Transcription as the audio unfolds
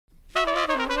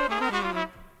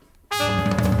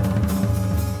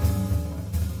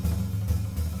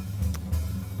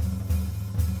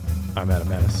I'm Adam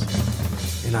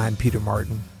Maness. And I'm Peter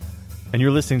Martin. And you're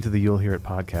listening to the You'll Hear It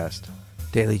podcast.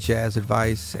 Daily jazz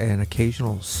advice and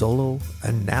occasional solo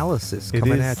analysis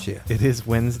coming at you. It is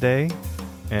Wednesday,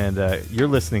 and you're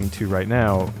listening to right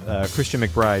now Christian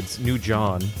McBride's New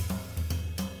John,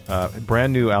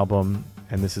 brand new album,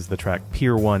 and this is the track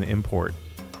Pier 1 Import,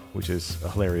 which is a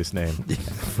hilarious name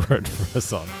for a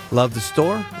song. Love the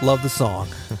store, love the song.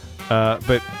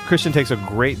 But Christian takes a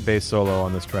great bass solo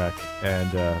on this track,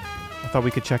 and I thought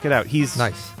we could check it out. He's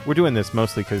nice. We're doing this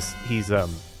mostly because he's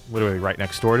literally right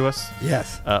next door to us.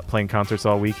 Yes. Playing concerts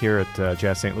all week here at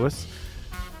Jazz St. Louis,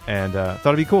 and thought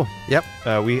it'd be cool. Yep.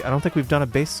 I don't think we've done a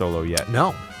bass solo yet.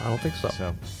 No, I don't think so.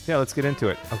 So yeah, let's get into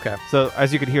it. Okay. So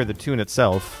as you could hear, the tune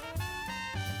itself,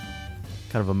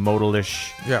 kind of a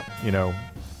modalish,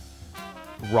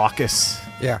 raucous.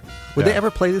 Yeah. Would they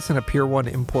ever play this in a Pier 1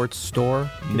 Imports store?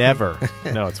 Never.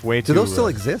 No, it's way too... Do those still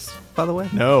exist, by the way?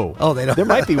 No. Oh, they don't? There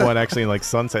might be one actually in like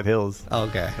Sunset Hills.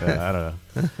 Okay. I don't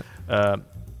know.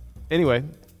 Anyway,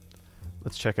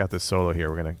 let's check out this solo here.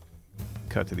 We're going to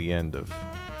cut to the end of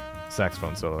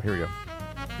saxophone solo. Here we go.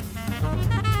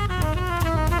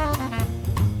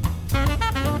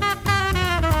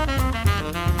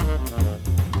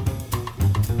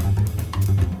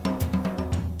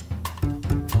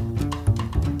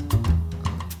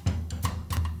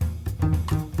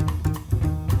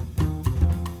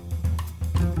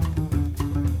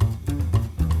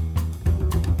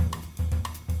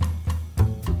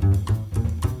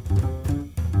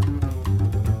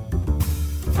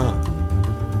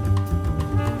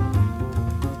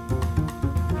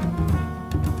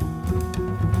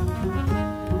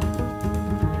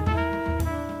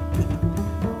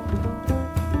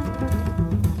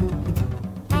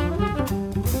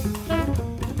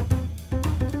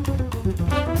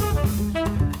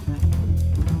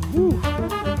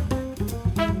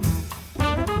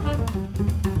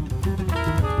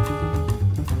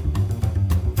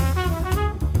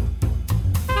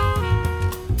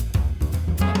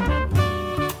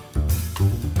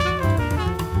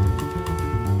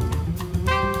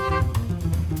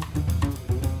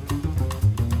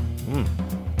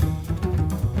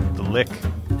 Lick.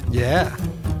 Yeah.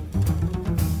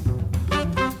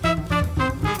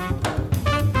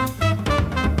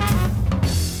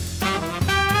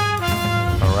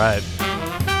 All right.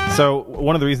 So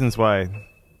one of the reasons why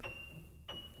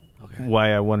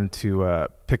I wanted to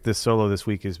pick this solo this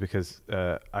week is because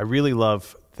I really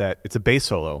love that it's a bass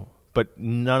solo, but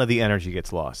none of the energy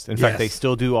gets lost. In fact, they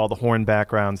still do all the horn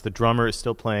backgrounds. The drummer is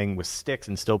still playing with sticks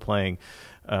and still playing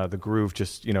the groove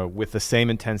just, with the same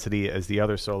intensity as the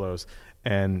other solos.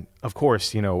 And of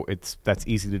course, that's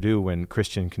easy to do when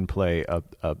Christian can play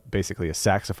basically a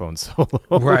saxophone solo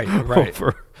over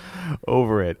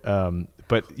it.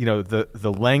 But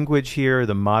the language here,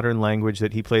 the modern language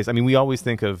that he plays. I mean, we always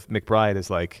think of McBride as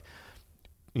like,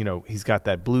 he's got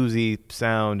that bluesy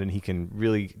sound and he can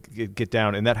really get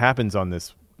down, and that happens on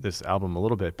this album a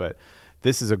little bit. But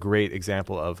this is a great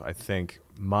example of, I think,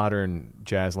 modern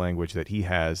jazz language that he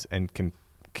has and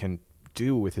can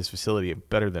do with his facility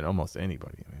better than almost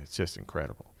anybody. I mean, it's just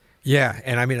incredible. Yeah,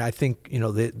 and I mean, I think,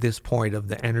 this point of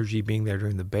the energy being there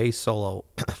during the bass solo,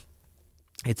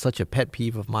 it's such a pet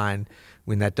peeve of mine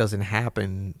when that doesn't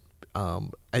happen,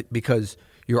 because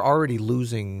you're already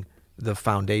losing the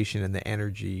foundation and the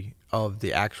energy of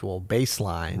the actual bass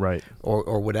line, right,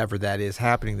 or whatever that is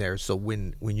happening there. So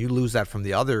when you lose that from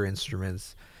the other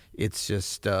instruments, it's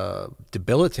just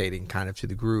debilitating kind of to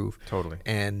the groove. Totally.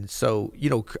 And so,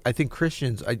 I think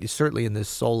Christian's, certainly in this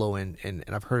solo, and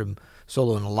I've heard him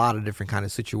solo in a lot of different kind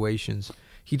of situations,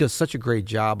 he does such a great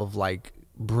job of like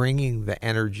bringing the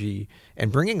energy and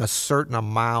bringing a certain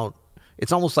amount.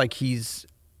 It's almost like he's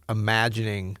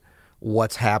imagining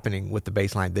what's happening with the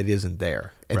bass line that isn't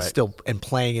there, and still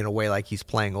playing in a way like he's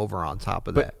playing over on top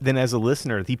of that. But then as a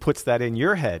listener, he puts that in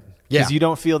your head. Yeah. Because you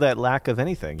don't feel that lack of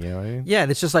anything, you know what I mean? Yeah,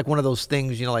 and it's just like one of those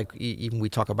things, like even we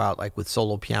talk about like with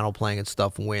solo piano playing and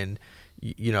stuff, when,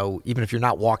 even if you're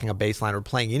not walking a bass line or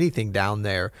playing anything down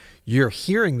there, you're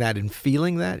hearing that and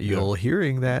feeling that, you're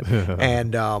hearing that,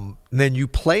 and then you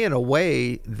play in a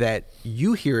way that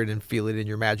you hear it and feel it in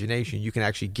your imagination. You can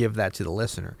actually give that to the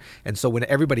listener. And so when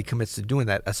everybody commits to doing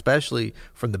that, especially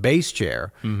from the bass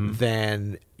chair,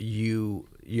 then you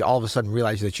all of a sudden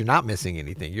realize that you're not missing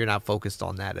anything. You're not focused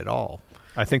on that at all.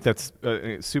 I think that's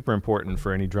super important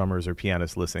for any drummers or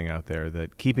pianists listening out there,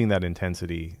 that keeping that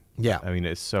intensity,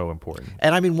 it's so important.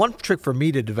 And I mean, one trick for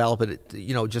me to develop it,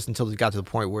 just until it got to the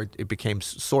point where it became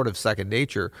sort of second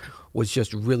nature, was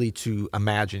just really to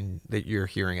imagine that you're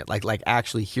hearing it, like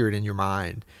actually hear it in your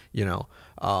mind,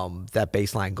 that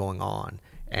bass line going on.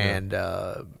 And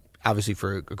obviously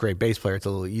for a great bass player, it's a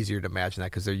little easier to imagine that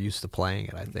because they're used to playing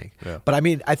it, I think. Yeah. But I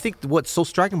mean, I think what's so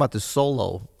striking about this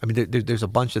solo, I mean, there's a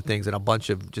bunch of things and a bunch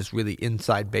of just really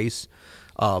inside baseball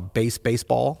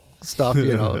stuff.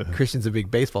 You know, Christian's a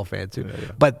big baseball fan too.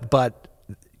 Yeah. But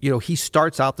you know, he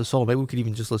starts out the solo. Maybe we could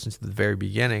even just listen to the very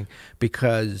beginning,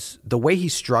 because the way he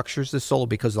structures the solo,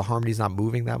 because the harmony's not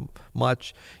moving that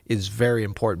much, is very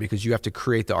important, because you have to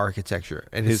create the architecture,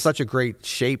 and it's such a great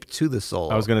shape to the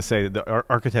solo. I was going to say the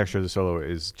architecture of the solo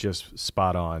is just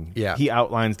spot on. Yeah, he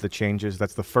outlines the changes.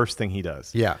 That's the first thing he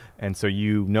does. Yeah, and so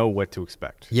you know what to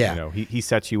expect. Yeah, you know, he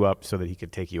sets you up so that he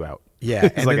could take you out. Yeah,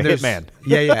 he's and like a hitman.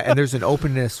 Yeah, and there's an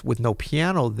openness with no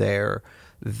piano there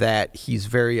that he's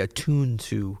very attuned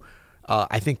to.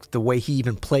 I think the way he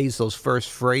even plays those first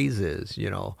phrases,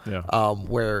 you know,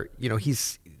 where, you know,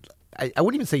 I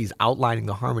wouldn't even say he's outlining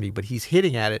the harmony, but he's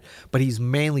hitting at it, but he's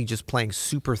mainly just playing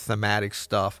super thematic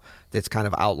stuff that's kind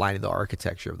of outlining the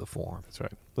architecture of the form. That's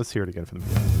right. Let's hear it again from the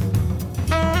beginning.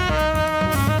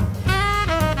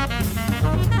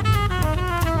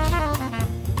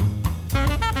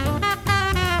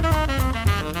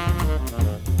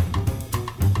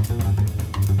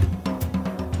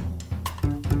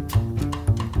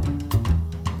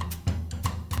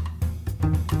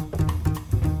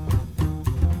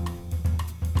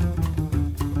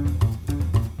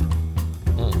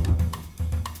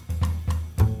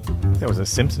 That was a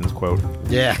Simpsons quote.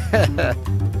 Yeah.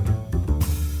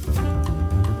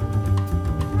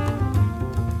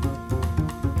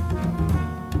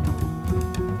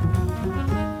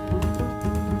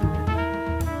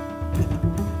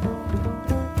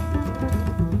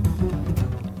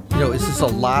 You know, it's just a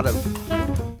lot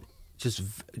of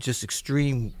just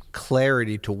extreme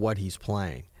clarity to what he's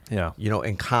playing. Yeah. You know,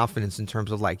 and confidence in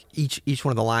terms of like each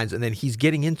one of the lines, and then he's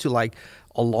getting into like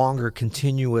a longer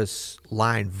continuous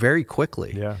line very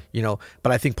quickly. Yeah. You know,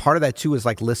 but I think part of that too is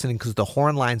like listening, because the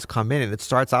horn lines come in and it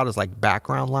starts out as like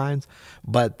background lines,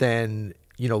 but then,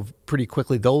 you know, pretty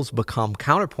quickly those become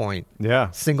counterpoint,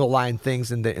 single line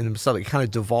things in themselves. It kind of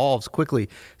devolves quickly.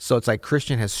 So it's like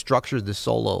Christian has structured the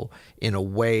solo in a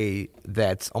way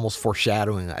that's almost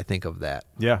foreshadowing, I think, of that.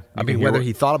 Yeah. I mean, whether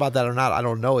he thought about that or not, I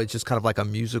don't know. It's just kind of like a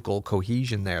musical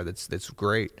cohesion there that's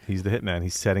great. He's the hitman.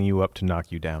 He's setting you up to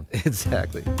knock you down.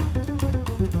 Exactly.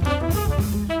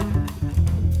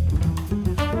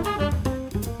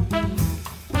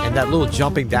 And that little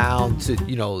jumping down to,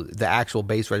 you know, the actual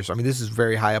bass register. I mean, this is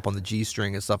very high up on the G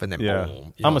string and stuff, and then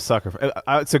boom. I'm a sucker for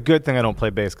it's a good thing I don't play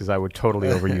bass, because I would totally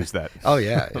overuse that. Oh,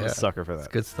 yeah. I'm a sucker for that. It's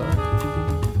good stuff.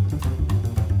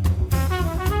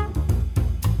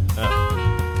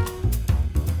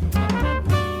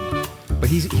 But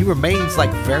he remains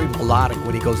like very melodic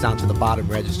when he goes down to the bottom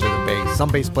register of the bass. Some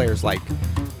bass players like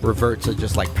revert to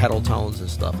just like pedal tones and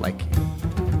stuff. Like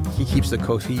he keeps the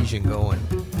cohesion going.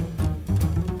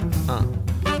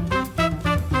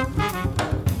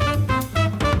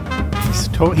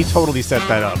 He totally set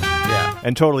that up. Yeah.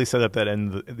 And totally set up that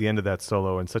the end of that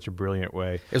solo in such a brilliant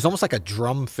way. It was almost like a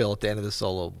drum fill at the end of the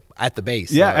solo at the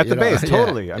bass. Yeah, at the bass,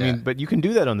 totally. Yeah, I mean, but you can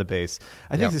do that on the bass.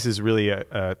 I think this is really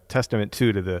a testament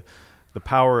too to the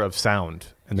power of sound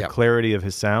and the clarity of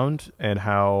his sound, and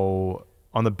how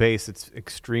on the bass it's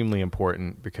extremely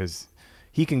important, because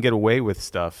he can get away with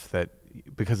stuff that,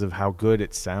 because of how good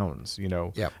it sounds, you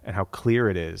know, and how clear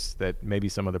it is, that maybe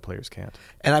some other players can't.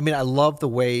 And I mean, I love the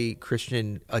way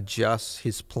Christian adjusts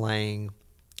his playing.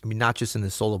 I mean, not just in the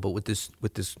solo, but with this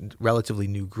relatively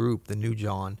new group, the New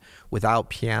John, without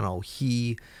piano.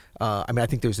 I mean, I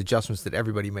think there's adjustments that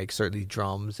everybody makes, certainly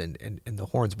drums and the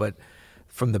horns, but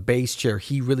from the bass chair,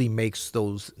 he really makes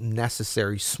those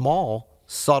necessary, small,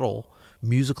 subtle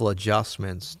musical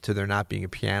adjustments to there not being a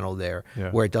piano there,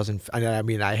 where it doesn't. I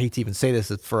mean, I hate to even say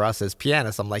this for us as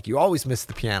pianists. I'm like, you always miss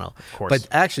the piano, of course. But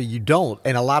actually you don't,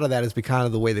 and a lot of that is because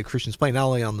of the way that Christian's playing, not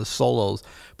only on the solos,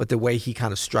 but the way he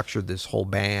kind of structured this whole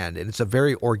band. And it's a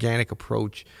very organic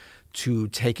approach to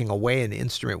taking away an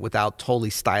instrument without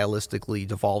totally stylistically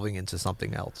devolving into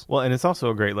something else. Well, and it's also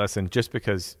a great lesson, just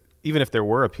because even if there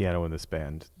were a piano in this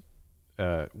band,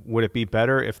 would it be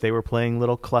better if they were playing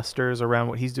little clusters around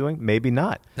what he's doing? Maybe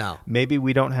not. No. Maybe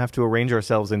we don't have to arrange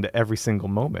ourselves into every single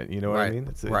moment. You know what I mean?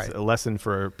 It's a lesson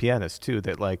for pianists too,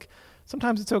 that like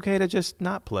sometimes it's okay to just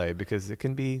not play, because it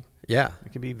can be it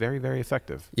can be very, very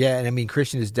effective. Yeah, and I mean,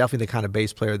 Christian is definitely the kind of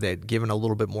bass player that, given a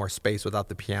little bit more space without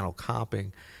the piano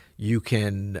comping, you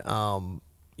can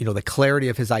you know, the clarity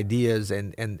of his ideas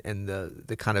and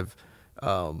the kind of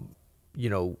you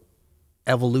know,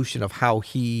 evolution of how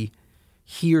he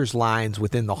hears lines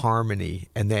within the harmony,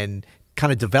 and then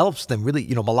kind of develops them really,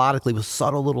 you know, melodically with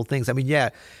subtle little things. I mean,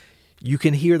 You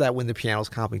can hear that when the piano's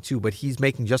comping too, but he's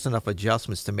making just enough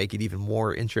adjustments to make it even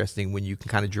more interesting when you can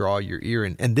kind of draw your ear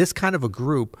in. And this kind of a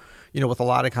group, with a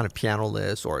lot of kind of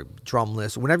piano-less or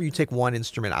drum-less, whenever you take one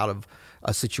instrument out of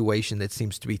a situation that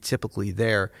seems to be typically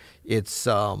there, it's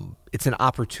an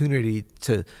opportunity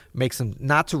to make some,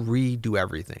 not to redo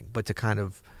everything, but to kind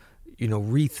of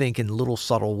rethink in little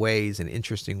subtle ways and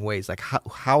interesting ways. Like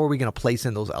how are we going to place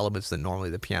in those elements that normally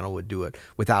the piano would do it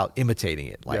without imitating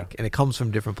it? And it comes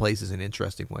from different places in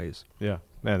interesting ways. Yeah,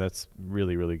 man, that's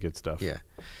really, really good stuff. Yeah.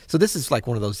 So this is like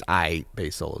one of those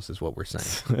bass solos is what we're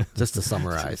saying, just to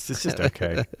summarize. It's just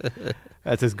okay.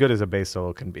 That's as good as a bass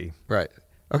solo can be. Right.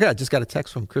 Okay, I just got a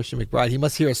text from Christian McBride. He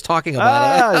must hear us talking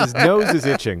about it. His nose is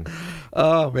itching.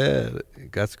 Oh, man.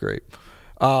 That's great.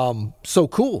 So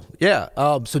cool. Yeah.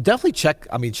 So definitely check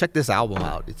this album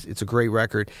out. It's a great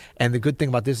record. And the good thing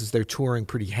about this is they're touring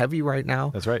pretty heavy right now.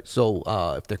 That's right. So,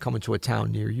 if they're coming to a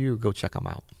town near you, go check them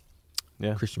out.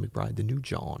 Yeah. Christian McBride, the new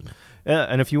John. Yeah.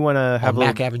 And if you want to have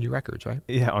Mac Avenue Records, right?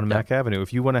 Yeah. On Mac Avenue.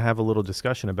 If you want to have a little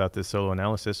discussion about this solo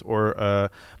analysis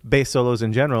or, bass solos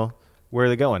in general, where are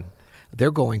they going? They're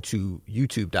going to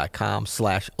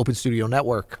youtube.com/Open Studio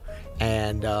Network.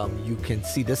 And you can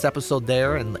see this episode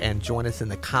there and join us in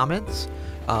the comments.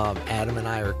 Adam and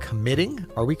I are committing.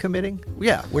 Are we committing?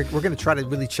 Yeah, we're going to try to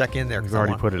really check in there. We've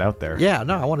already put it out there. Yeah,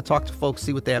 no, I want to talk to folks,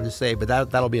 see what they have to say. But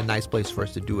that'll be a nice place for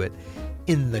us to do it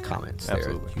in the comments.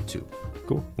 Absolutely. There at YouTube.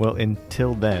 Cool. Well,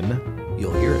 until then,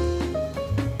 you'll hear it.